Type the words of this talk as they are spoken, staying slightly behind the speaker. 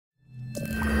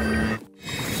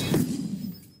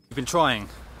You've been trying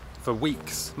for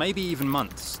weeks, maybe even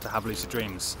months, to have lucid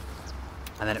dreams,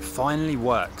 and then it finally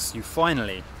works. You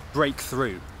finally break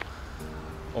through,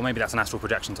 or maybe that's an astral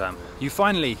projection term. You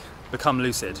finally become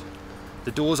lucid.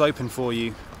 The doors open for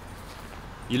you.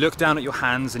 You look down at your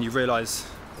hands and you realise,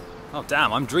 oh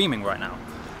damn, I'm dreaming right now.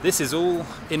 This is all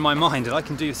in my mind and I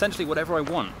can do essentially whatever I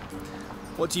want.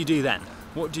 What do you do then?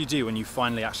 What do you do when you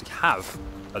finally actually have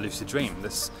a lucid dream?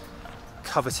 This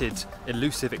coveted,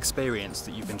 elusive experience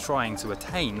that you've been trying to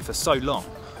attain for so long.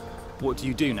 What do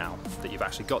you do now that you've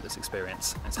actually got this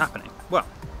experience and it's happening? Well,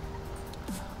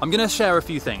 I'm going to share a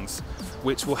few things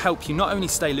which will help you not only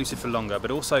stay lucid for longer,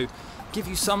 but also give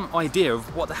you some idea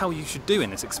of what the hell you should do in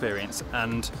this experience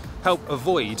and help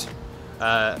avoid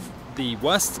the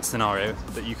worst scenario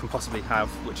that you can possibly have,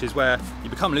 which is where you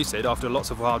become lucid after lots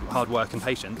of hard work and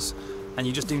patience and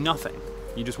you just do nothing.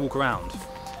 You just walk around.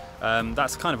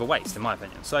 That's kind of a waste in my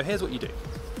opinion. So here's what you do.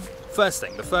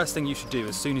 The first thing you should do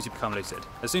as soon as you become lucid,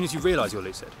 as soon as you realise you're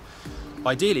lucid.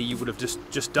 Ideally you would have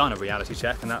just done a reality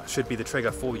check and that should be the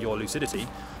trigger for your lucidity,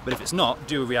 but if it's not,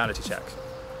 do a reality check.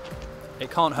 It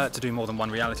can't hurt to do more than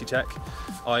one reality check.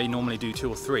 I normally do 2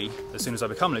 or 3 as soon as I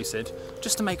become lucid,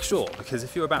 just to make sure, because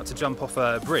if you're about to jump off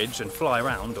a bridge and fly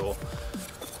around or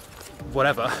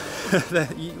whatever,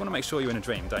 you want to make sure you're in a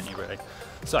dream, don't you really?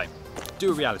 So, do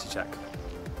a reality check.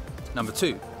 Number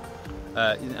 2,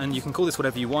 and you can call this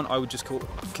whatever you want, I would just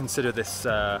consider this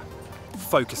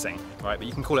focusing, right? But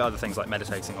you can call it other things like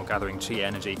meditating or gathering chi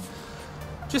energy.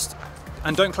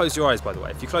 And don't close your eyes, by the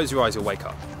way. If you close your eyes, you'll wake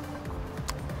up.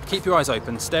 Keep your eyes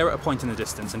open, stare at a point in the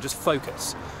distance and just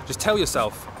focus. Just tell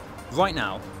yourself, right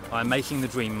now, I'm making the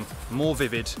dream more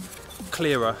vivid,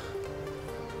 clearer,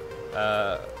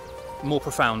 more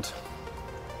profound.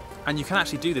 And you can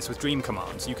actually do this with dream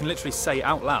commands. You can literally say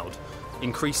out loud,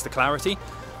 increase the clarity,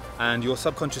 and your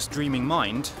subconscious dreaming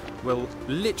mind will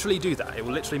literally do that. It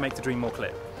will literally make the dream more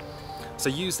clear. So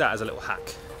use that as a little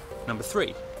hack. Number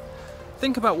 3,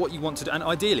 think about what you want to do, and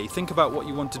ideally think about what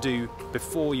you want to do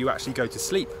before you actually go to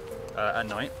sleep at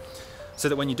night, so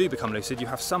that when you do become lucid you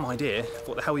have some idea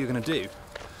what the hell you're going to do.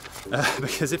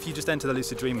 Because if you just enter the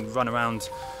lucid dream and run around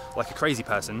like a crazy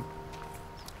person,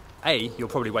 A, you'll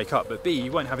probably wake up, but B,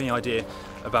 you won't have any idea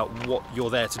about what you're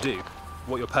there to do,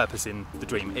 what your purpose in the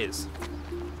dream is.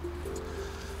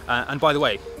 And by the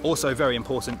way, also very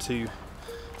important to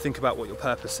think about what your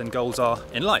purpose and goals are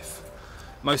in life.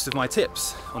 Most of my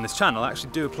tips on this channel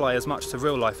actually do apply as much to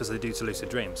real life as they do to lucid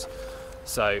dreams.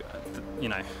 So, you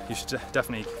know, you should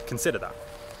definitely consider that.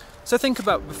 So think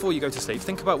about, before you go to sleep,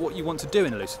 think about what you want to do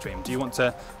in a lucid dream. Do you want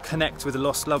to connect with a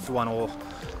lost loved one or,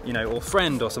 you know, or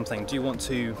friend or something? Do you want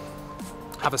to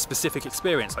have a specific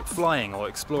experience like flying or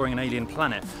exploring an alien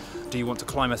planet? Do you want to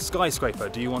climb a skyscraper?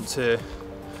 Do you want to,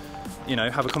 you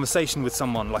know, have a conversation with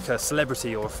someone like a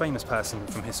celebrity or a famous person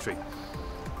from history?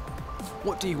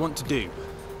 What do you want to do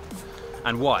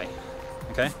and why?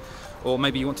 Okay? Or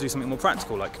maybe you want to do something more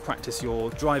practical, like practice your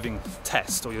driving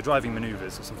test or your driving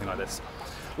maneuvers or something like this.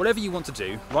 Whatever you want to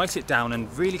do, write it down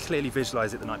and really clearly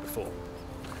visualize it the night before,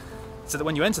 so that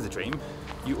when you enter the dream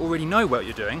you already know what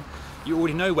you're doing, you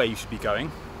already know where you should be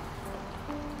going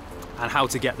and how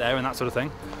to get there and that sort of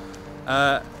thing.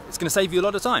 It's going to save you a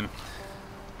lot of time.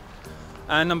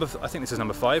 And I think this is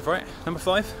number 5, right? Number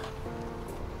 5,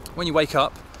 when you wake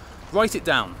up, write it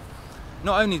down.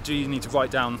 Not only do you need to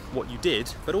write down what you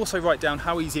did, but also write down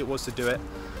how easy it was to do it,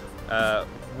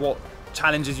 what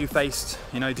challenges you faced.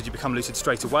 You know, did you become lucid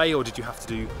straight away or did you have to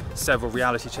do several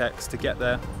reality checks to get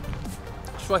there?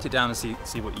 Just write it down and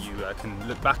see what you can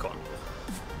look back on.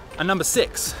 And number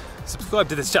 6, subscribe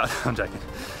to this channel. I'm joking.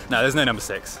 No, there's no number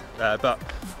 6. But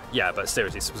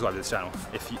seriously, subscribe to this channel.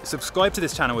 If you subscribe to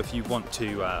this channel if you want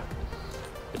to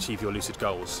achieve your lucid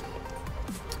goals.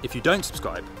 If you don't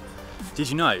subscribe, did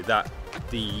you know that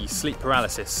the sleep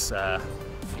paralysis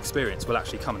experience will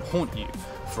actually come and haunt you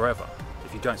forever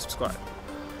if you don't subscribe?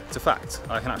 It's a fact.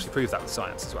 I can actually prove that with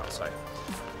science as well. So,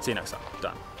 see you next time.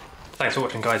 Done. Thanks for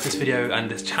watching, guys. This video and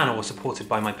this channel was supported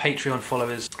by my Patreon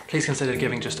followers. Please consider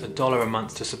giving just $1 a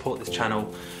month to support this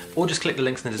channel, or just click the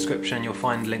links in the description. You'll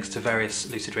find links to various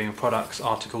lucid dreaming products,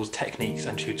 articles, techniques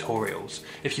and tutorials.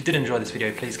 If you did enjoy this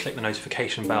video, please click the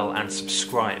notification bell and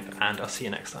subscribe, and I'll see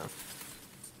you next time.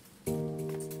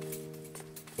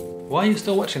 Why are you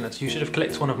still watching this? You should have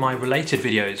clicked one of my related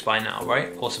videos by now,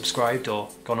 right? Or subscribed or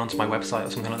gone onto my website or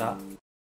something like that.